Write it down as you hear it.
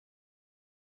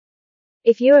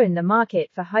If you're in the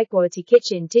market for high-quality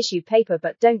kitchen tissue paper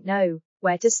but don't know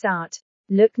where to start,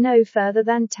 look no further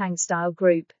than Tangstar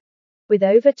Group. With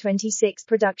over 26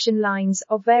 production lines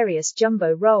of various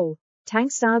jumbo roll,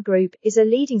 Tangstar Group is a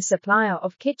leading supplier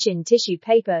of kitchen tissue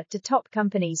paper to top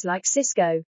companies like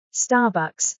Cisco,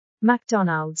 Starbucks,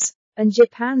 McDonald's, and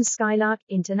Japan's Skylark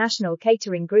International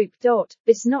Catering Group.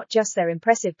 It's not just their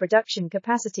impressive production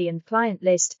capacity and client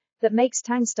list that makes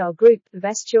Tangstar Group the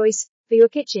best choice for your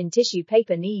kitchen tissue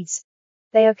paper needs.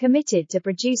 They are committed to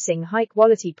producing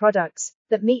high-quality products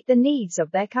that meet the needs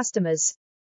of their customers.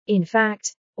 In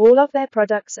fact, all of their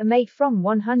products are made from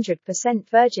 100%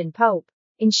 virgin pulp,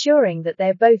 ensuring that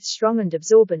they're both strong and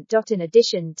absorbent. In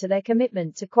addition to their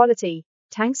commitment to quality,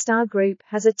 Tangstar Group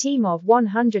has a team of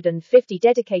 150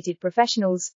 dedicated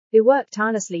professionals who work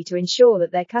tirelessly to ensure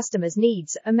that their customers'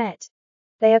 needs are met.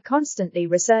 They are constantly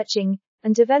researching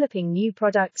and developing new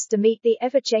products to meet the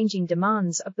ever-changing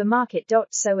demands of the market.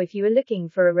 So if you are looking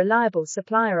for a reliable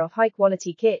supplier of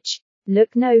high-quality kitsch,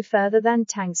 look no further than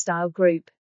Tangstar Group.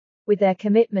 With their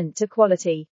commitment to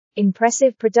quality,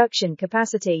 impressive production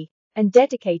capacity, and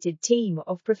dedicated team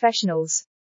of professionals,